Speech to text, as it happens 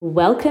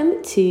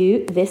Welcome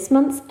to this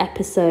month's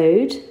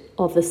episode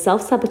of the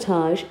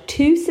Self-Sabotage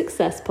to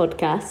Success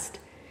podcast.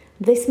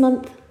 This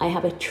month, I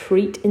have a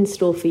treat in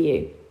store for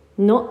you.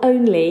 Not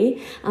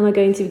only am I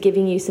going to be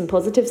giving you some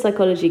positive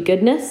psychology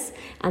goodness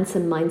and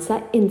some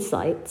mindset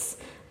insights,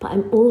 but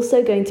I'm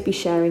also going to be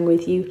sharing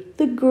with you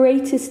the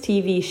greatest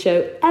TV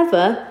show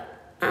ever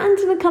and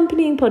an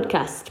accompanying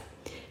podcast.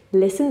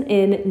 Listen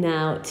in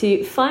now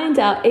to find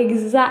out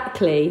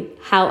exactly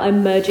how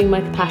I'm merging my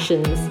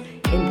passions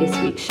in this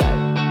week's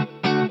show.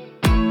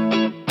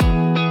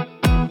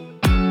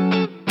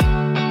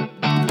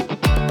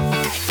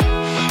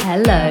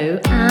 Hello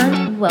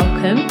and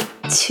welcome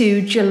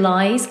to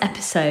July's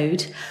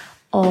episode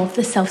of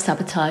the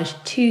Self-Sabotage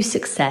to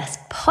Success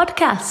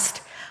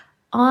podcast.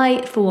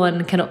 I, for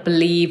one, cannot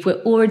believe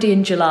we're already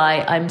in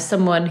July. I'm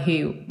someone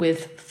who,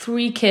 with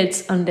 3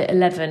 kids under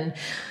 11,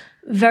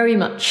 very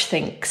much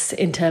thinks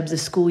in terms of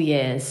school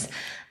years.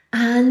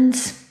 And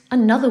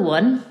another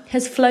one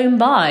has flown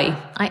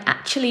by. I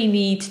actually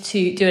need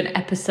to do an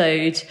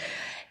episode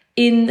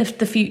in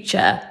the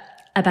future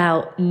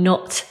about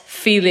not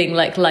feeling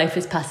like life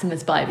is passing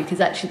us by, because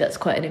actually that's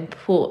quite an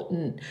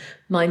important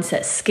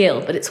mindset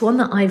skill, but it's one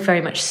that I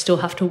very much still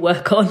have to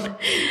work on.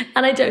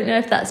 And I don't know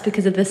if that's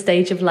because of the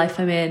stage of life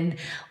I'm in,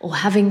 or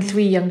having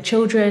 3 young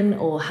children,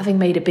 or having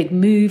made a big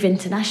move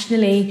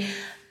internationally.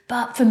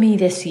 But for me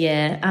this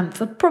year, and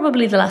for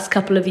probably the last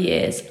couple of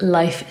years,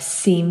 life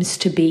seems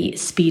to be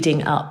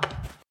speeding up.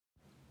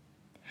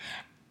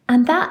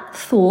 And that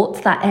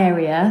thought, that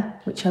area,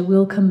 which I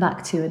will come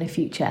back to in a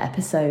future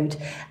episode,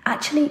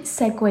 actually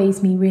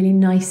segues me really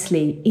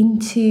nicely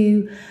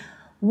into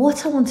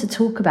what I want to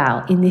talk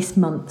about in this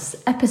month's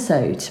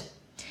episode.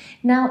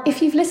 Now,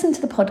 if you've listened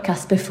to the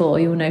podcast before,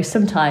 you'll know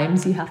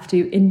sometimes you have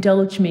to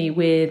indulge me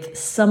with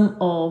some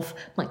of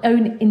my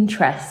own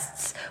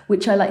interests,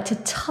 which I like to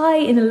tie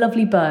in a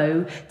lovely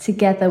bow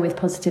together with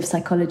positive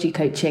psychology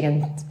coaching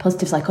and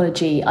positive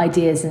psychology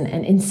ideas and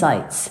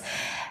insights.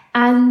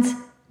 And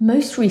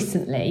most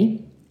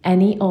recently,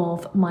 any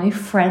of my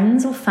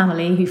friends or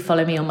family who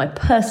follow me on my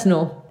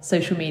personal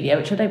social media,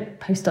 which I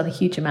don't post on a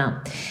huge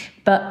amount,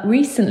 but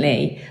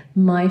recently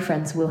my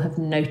friends will have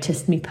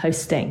noticed me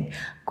posting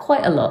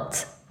quite a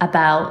lot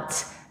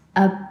about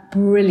a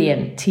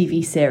brilliant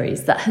TV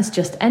series that has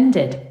just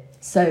ended.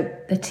 So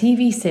the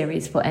TV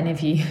series, for any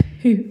of you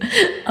who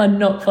are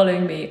not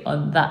following me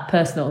on that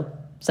personal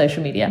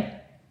social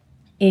media,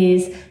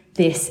 is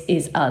This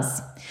Is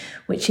Us,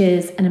 which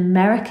is an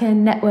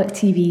American network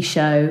TV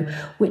show,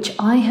 which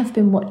I have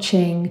been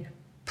watching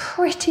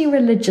pretty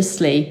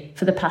religiously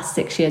for the past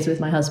 6 years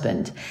with my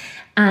husband.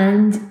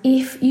 And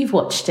if you've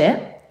watched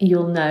it,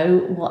 you'll know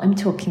what I'm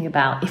talking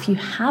about. If you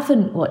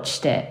haven't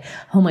watched it,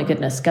 oh my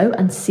goodness, go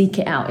and seek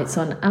it out. It's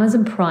on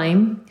Amazon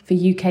Prime for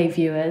UK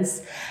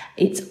viewers.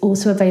 It's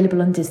also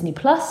available on Disney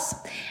Plus.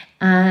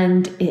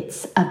 And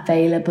it's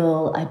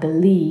available, I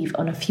believe,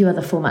 on a few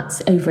other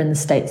formats over in the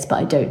States, but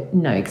I don't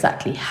know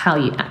exactly how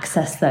you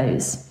access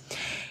those.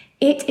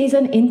 It is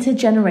an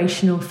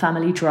intergenerational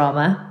family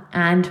drama,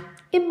 and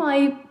in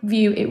my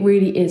view, it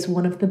really is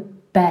one of the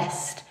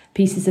best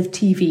pieces of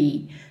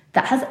TV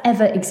that has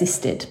ever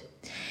existed.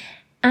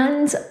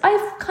 And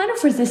I've kind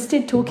of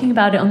resisted talking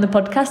about it on the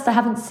podcast. I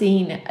haven't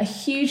seen a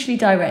hugely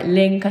direct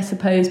link, I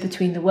suppose,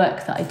 between the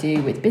work that I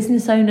do with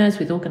business owners,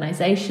 with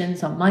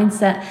organizations on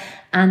mindset,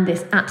 and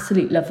this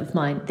absolute love of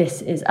mine,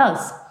 This Is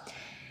Us.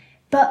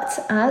 But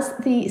as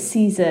the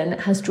season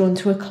has drawn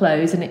to a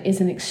close, and it is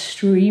an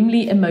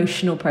extremely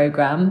emotional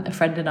program, a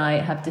friend and I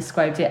have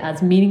described it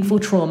as meaningful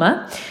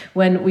trauma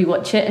when we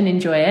watch it and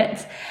enjoy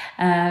it.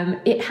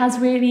 It has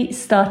really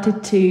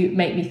started to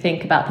make me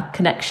think about the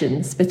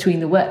connections between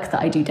the work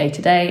that I do day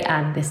to day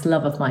and this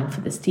love of mine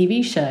for this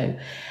TV show.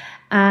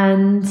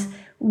 And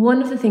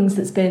one of the things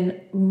that's been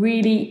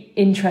really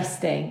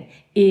interesting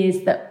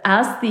is that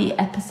as the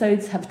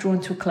episodes have drawn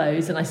to a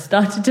close and I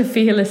started to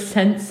feel a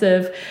sense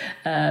of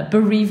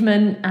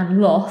bereavement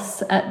and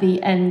loss at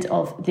the end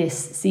of this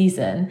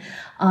season,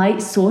 I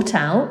sought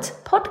out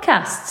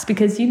podcasts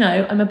because, you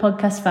know, I'm a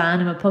podcast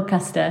fan, I'm a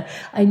podcaster.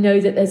 I know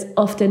that there's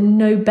often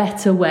no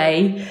better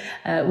way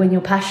when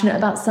you're passionate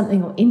about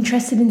something or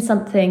interested in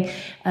something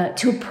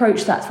to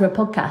approach that through a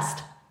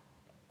podcast.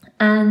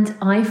 And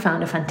I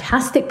found a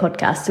fantastic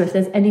podcast. So if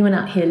there's anyone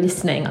out here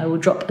listening, I will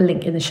drop a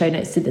link in the show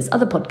notes to this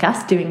other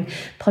podcast doing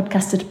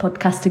podcaster to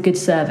podcaster good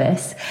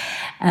service.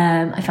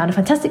 I found a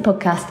fantastic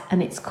podcast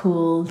and it's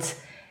called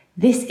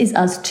This Is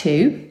Us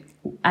Too.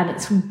 And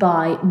it's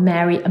by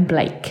Mary and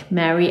Blake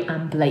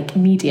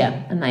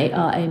Media. And they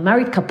are a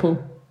married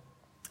couple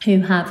who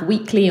have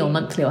weekly or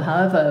monthly or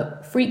however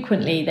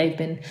frequently they've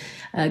been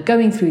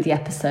going through the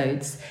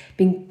episodes,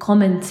 been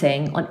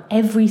commenting on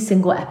every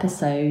single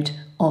episode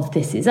of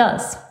This Is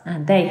Us.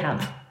 And they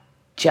have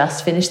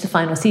just finished the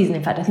final season.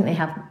 In fact, I think they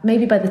have,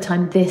 maybe by the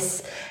time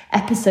this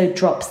episode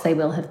drops, they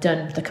will have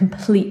done the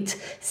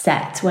complete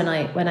set. When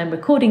I'm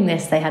recording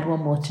this, they had one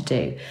more to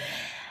do.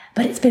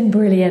 But it's been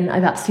brilliant.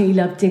 I've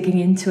absolutely loved digging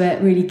into it,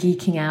 really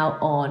geeking out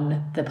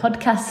on the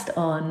podcast,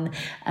 on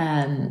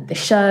the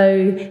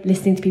show,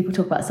 listening to people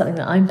talk about something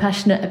that I'm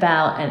passionate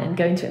about and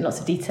go into it in lots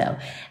of detail.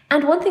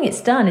 And one thing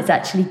it's done is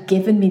actually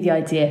given me the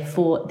idea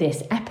for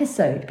this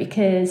episode,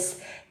 because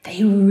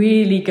they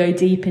really go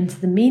deep into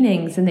the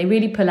meanings and they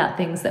really pull out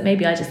things that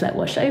maybe I just let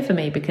wash over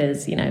me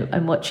because,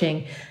 I'm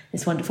watching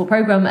this wonderful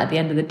program at the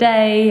end of the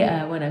day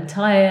when I'm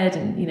tired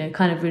and,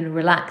 kind of in a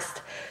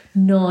relaxed,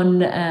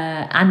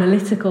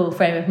 non-analytical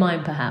frame of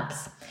mind,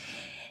 perhaps.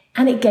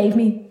 And it gave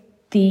me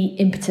the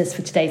impetus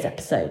for today's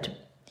episode.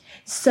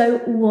 So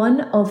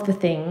one of the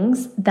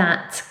things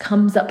that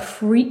comes up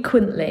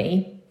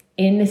frequently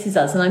in This Is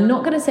Us, and I'm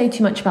not going to say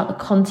too much about the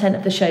content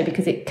of the show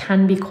because it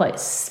can be quite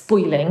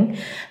spoiling.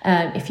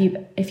 If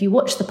you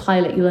watch the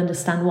pilot, you'll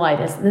understand why.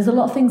 There's a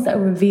lot of things that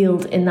are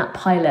revealed in that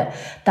pilot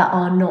that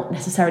are not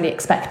necessarily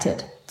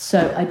expected.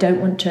 So I don't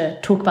want to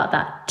talk about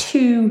that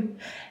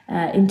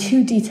in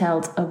too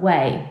detailed a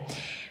way.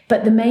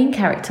 But the main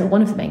character,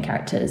 one of the main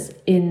characters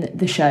in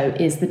the show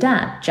is the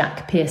dad,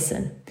 Jack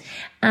Pearson.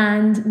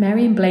 And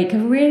Mary and Blake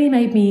have really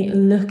made me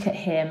look at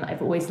him.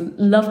 I've always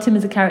loved him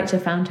as a character,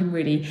 found him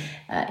really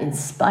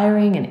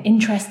inspiring and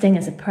interesting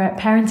as a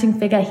parenting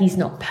figure. He's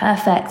not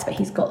perfect, but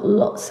he's got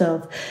lots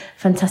of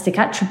fantastic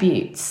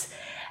attributes.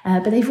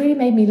 But they've really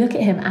made me look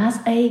at him as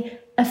a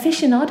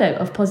aficionado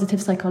of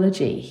positive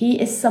psychology.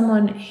 He is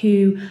someone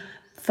who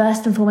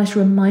first and foremost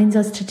reminds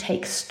us to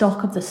take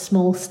stock of the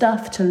small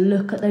stuff, to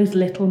look at those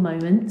little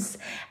moments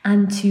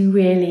and to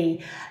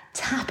really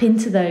tap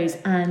into those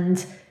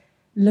and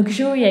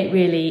luxuriate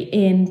really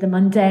in the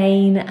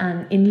mundane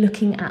and in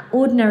looking at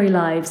ordinary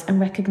lives and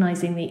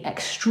recognizing the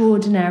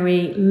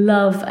extraordinary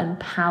love and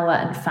power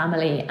and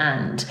family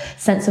and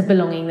sense of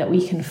belonging that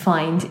we can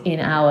find in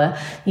our,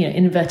 in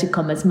inverted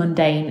commas,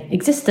 mundane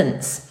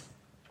existence.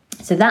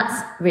 So that's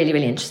really,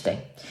 really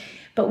interesting.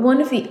 But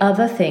one of the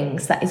other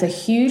things that is a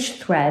huge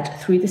thread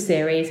through the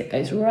series, it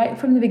goes right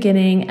from the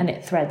beginning and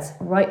it threads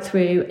right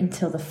through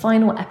until the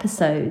final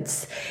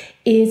episodes,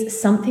 is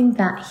something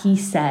that he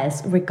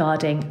says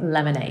regarding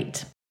lemonade.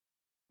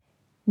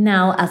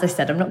 Now, as I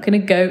said, I'm not going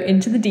to go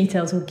into the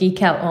details or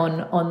geek out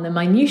on the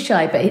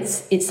minutiae, but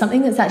it's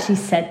something that's actually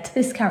said to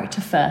this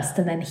character first,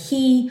 and then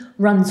he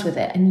runs with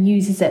it and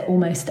uses it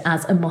almost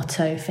as a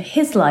motto for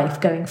his life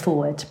going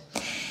forward.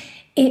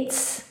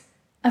 It's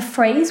a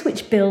phrase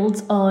which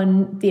builds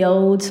on the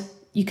old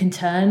 "you can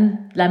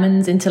turn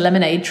lemons into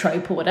lemonade"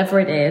 trope or whatever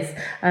it is,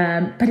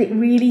 but it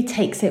really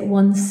takes it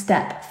one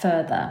step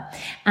further.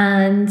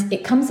 And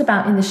it comes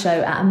about in the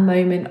show at a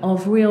moment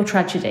of real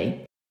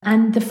tragedy.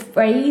 And the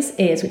phrase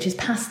is, which is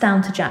passed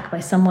down to Jack by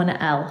someone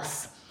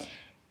else,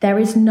 "There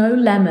is no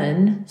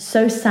lemon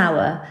so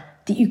sour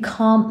that you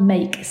can't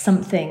make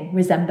something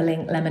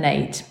resembling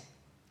lemonade."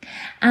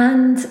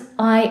 And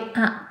I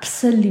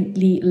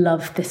absolutely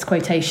love this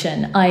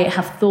quotation. I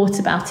have thought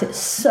about it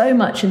so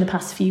much in the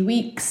past few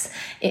weeks.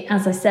 It,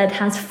 as I said,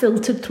 has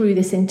filtered through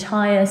this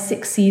entire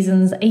 6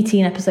 seasons,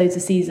 18 episodes a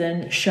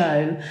season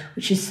show,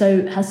 which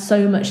has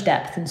so much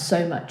depth and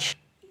so much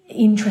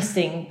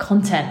interesting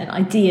content and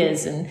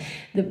ideas and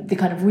the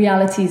kind of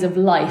realities of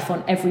life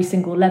on every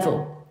single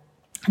level.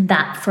 And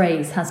that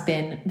phrase has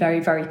been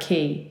very, very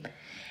key.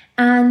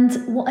 And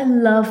what I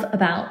love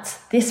about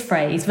this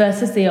phrase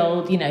versus the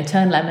old,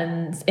 turn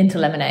lemons into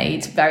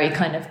lemonade, very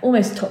kind of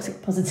almost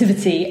toxic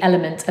positivity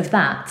element of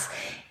that,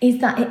 is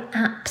that it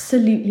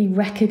absolutely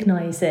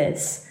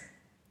recognizes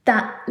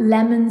that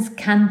lemons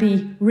can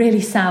be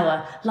really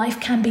sour, life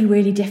can be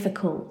really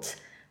difficult,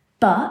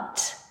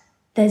 but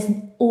there's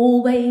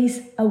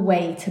always a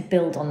way to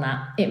build on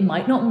that. It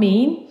might not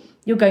mean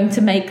you're going to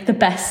make the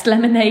best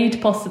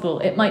lemonade possible.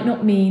 It might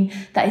not mean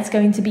that it's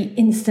going to be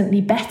instantly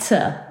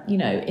better,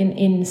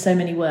 in so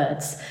many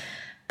words.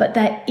 But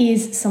there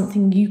is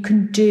something you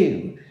can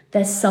do.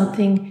 There's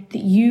something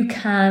that you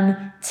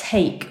can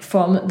take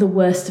from the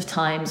worst of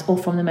times or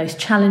from the most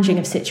challenging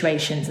of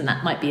situations. And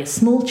that might be a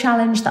small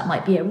challenge, that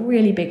might be a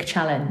really big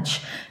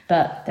challenge.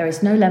 But there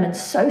is no lemon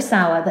so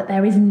sour that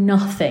there is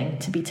nothing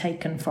to be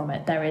taken from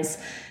it. There is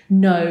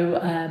no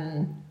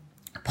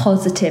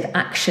positive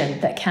action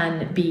that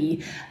can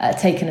be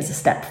taken as a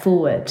step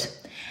forward.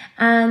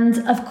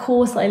 And of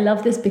course, I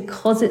love this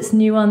because it's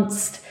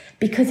nuanced,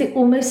 because it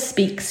almost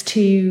speaks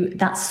to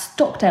that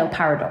Stockdale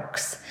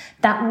paradox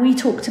that we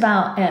talked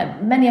about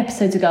many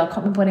episodes ago. I can't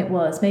remember when it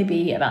was,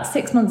 maybe about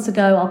 6 months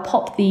ago. I'll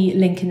pop the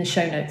link in the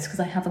show notes because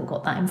I haven't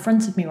got that in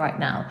front of me right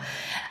now.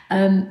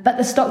 But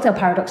the Stockdale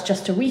paradox,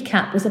 just to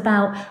recap, was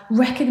about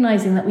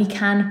recognizing that we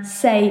can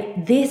say,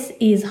 this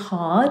is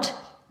hard,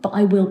 but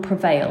I will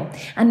prevail.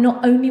 And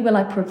not only will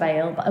I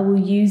prevail, but I will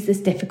use this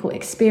difficult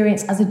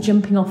experience as a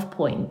jumping off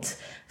point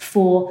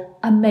for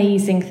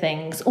amazing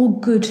things or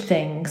good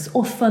things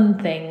or fun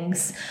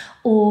things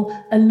or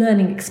a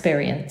learning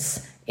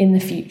experience in the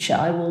future.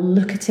 I will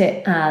look at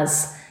it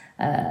as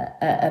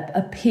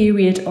a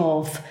period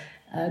of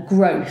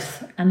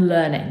growth and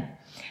learning.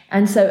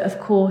 And so, of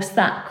course,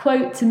 that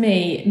quote to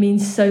me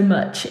means so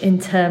much in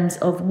terms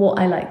of what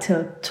I like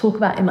to talk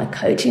about in my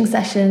coaching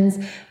sessions,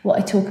 what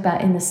I talk about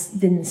in the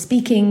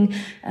speaking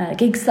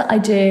gigs that I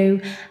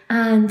do,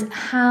 and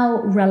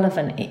how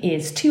relevant it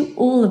is to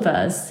all of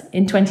us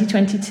in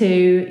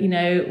 2022. You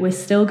know, we're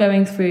still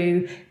going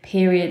through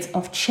periods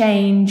of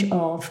change,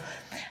 of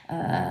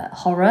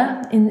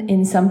horror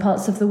in some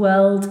parts of the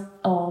world,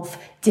 of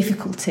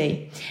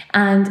difficulty.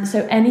 And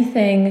so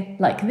anything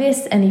like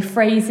this, any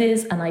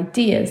phrases and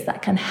ideas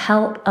that can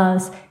help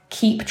us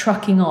keep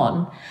trucking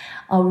on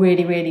are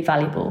really, really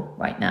valuable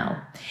right now.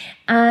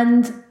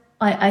 And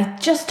I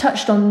just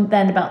touched on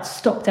then about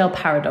Stockdale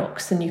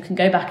Paradox, and you can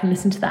go back and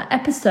listen to that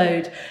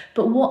episode.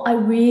 But what I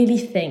really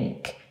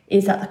think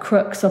is at the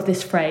crux of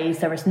this phrase,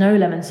 there is no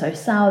lemon so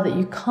sour that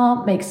you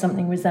can't make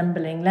something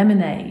resembling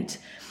lemonade,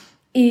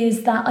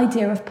 is that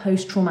idea of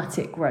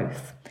post-traumatic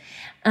growth.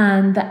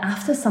 And that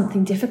after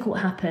something difficult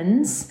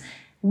happens,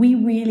 we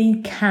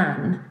really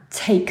can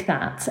take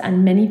that,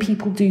 and many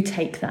people do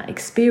take that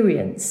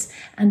experience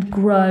and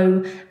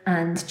grow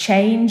and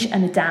change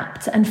and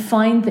adapt and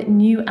find that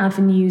new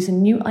avenues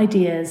and new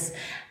ideas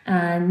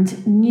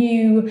and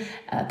new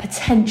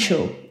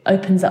potential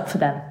opens up for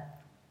them.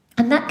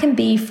 And that can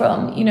be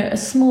from, you know, a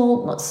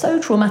small, not so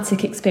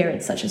traumatic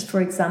experience, such as, for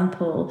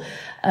example,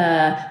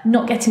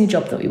 not getting a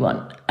job that we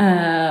want,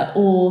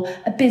 or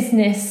a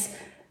business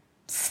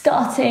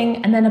starting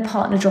and then a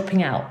partner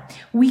dropping out.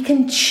 We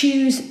can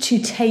choose to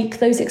take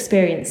those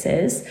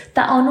experiences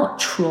that are not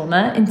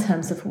trauma in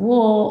terms of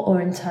war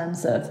or in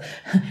terms of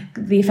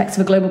the effects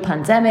of a global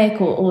pandemic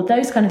or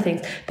those kind of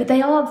things, but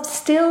they are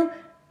still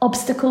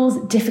obstacles,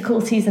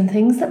 difficulties, and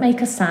things that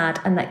make us sad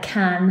and that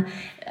can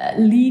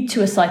lead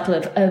to a cycle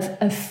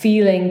of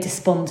feeling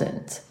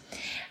despondent.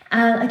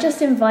 And I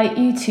just invite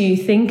you to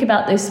think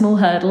about those small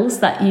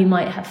hurdles that you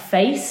might have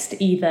faced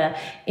either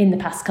in the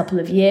past couple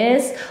of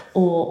years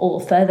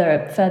or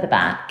further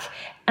back,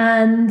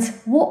 and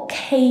what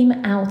came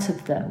out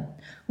of them.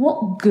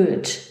 What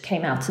good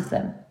came out of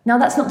them? Now,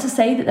 that's not to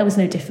say that there was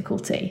no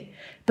difficulty,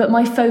 but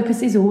my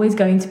focus is always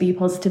going to be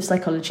positive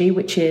psychology,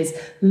 which is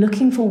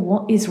looking for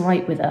what is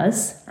right with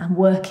us and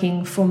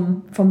working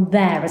from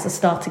there as a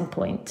starting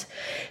point.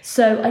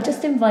 So I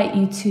just invite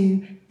you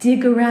to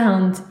dig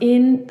around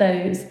in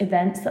those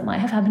events that might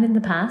have happened in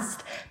the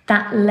past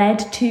that led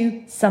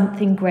to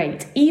something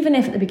great. Even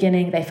if at the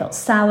beginning they felt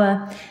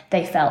sour,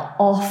 they felt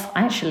off.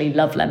 I actually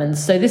love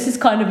lemons. So this is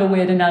kind of a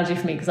weird analogy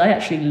for me because I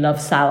actually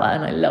love sour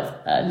and I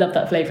love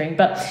that flavouring.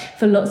 But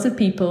for lots of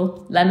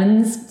people,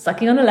 lemons,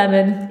 sucking on a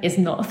lemon is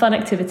not a fun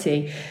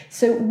activity.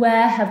 So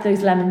where have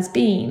those lemons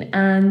been?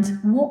 And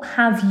what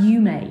have you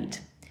made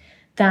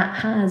that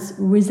has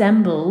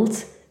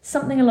resembled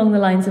something along the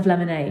lines of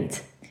lemonade?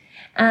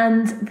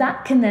 And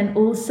that can then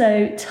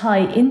also tie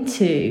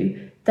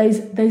into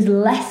those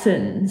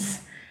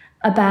lessons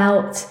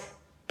about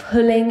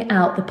pulling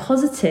out the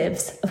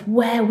positives of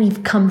where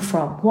we've come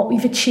from, what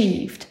we've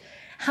achieved,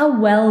 how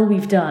well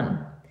we've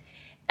done.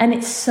 And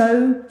it's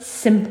so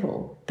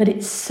simple, but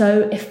it's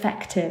so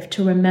effective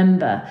to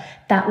remember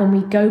that when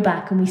we go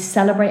back and we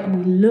celebrate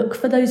and we look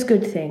for those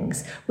good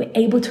things, we're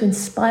able to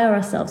inspire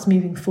ourselves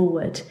moving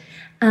forward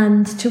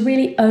and to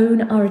really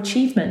own our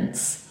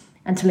achievements.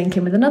 And to link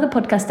in with another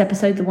podcast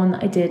episode, the one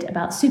that I did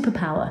about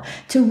superpower,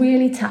 to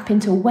really tap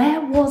into where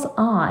was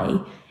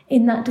I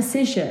in that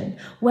decision?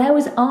 Where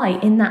was I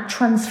in that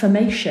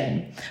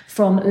transformation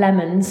from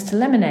lemons to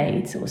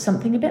lemonade or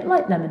something a bit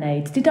like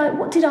lemonade?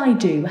 What did I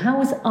do? How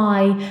was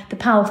I the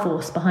power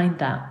force behind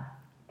that?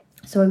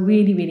 So I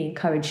really, really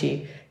encourage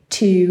you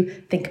to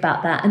think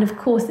about that. And of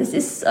course, this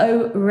is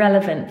so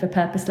relevant for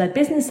purpose-led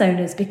business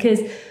owners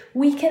because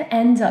we can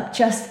end up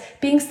just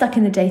being stuck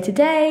in the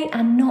day-to-day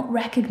and not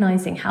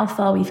recognizing how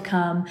far we've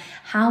come,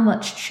 how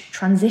much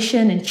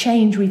transition and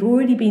change we've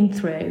already been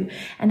through,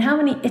 and how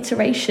many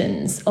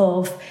iterations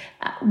of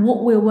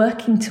what we're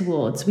working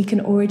towards we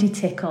can already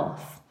tick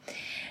off.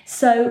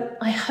 So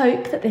I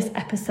hope that this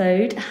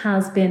episode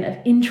has been of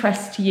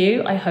interest to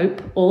you. I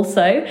hope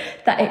also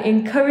that it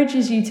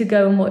encourages you to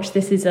go and watch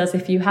This Is Us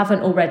if you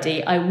haven't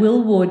already. I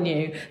will warn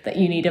you that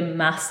you need a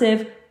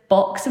massive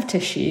box of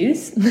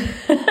tissues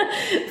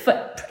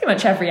for pretty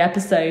much every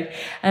episode.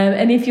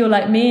 And if you're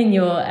like me and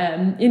you're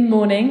in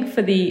mourning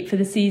for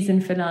the season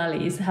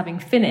finales having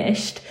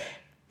finished,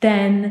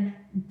 then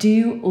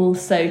do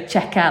also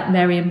check out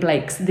Mary and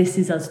Blake's This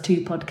Is Us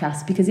 2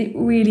 podcast because it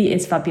really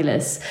is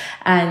fabulous.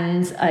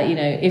 And,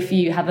 if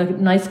you have a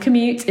nice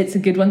commute, it's a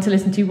good one to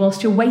listen to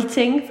whilst you're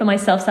waiting for my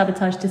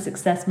Self-Sabotage to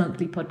Success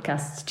monthly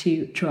podcasts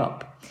to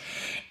drop.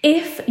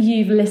 If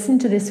you've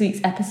listened to this week's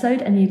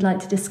episode and you'd like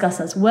to discuss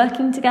us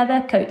working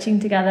together, coaching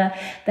together,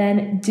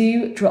 then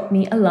do drop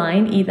me a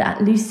line either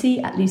at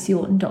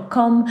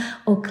lucy@lucyorton.com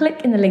or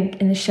click in the link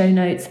in the show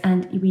notes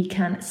and we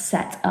can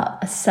set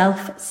up a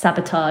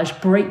self-sabotage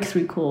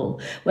breakthrough call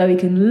where we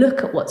can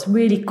look at what's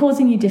really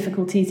causing you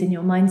difficulties in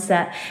your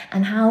mindset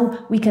and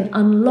how we can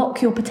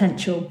unlock your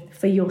potential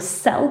for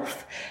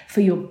yourself,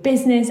 for your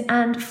business,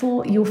 and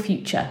for your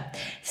future.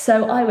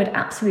 So I would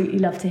absolutely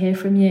love to hear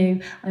from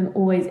you. I'm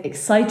always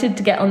excited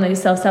to get on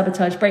those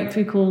self-sabotage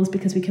breakthrough calls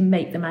because we can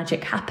make the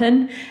magic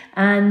happen.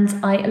 And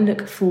I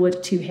look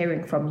forward to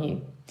hearing from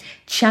you.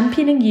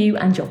 Championing you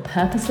and your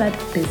purpose-led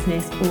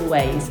business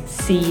always.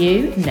 See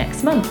you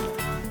next month.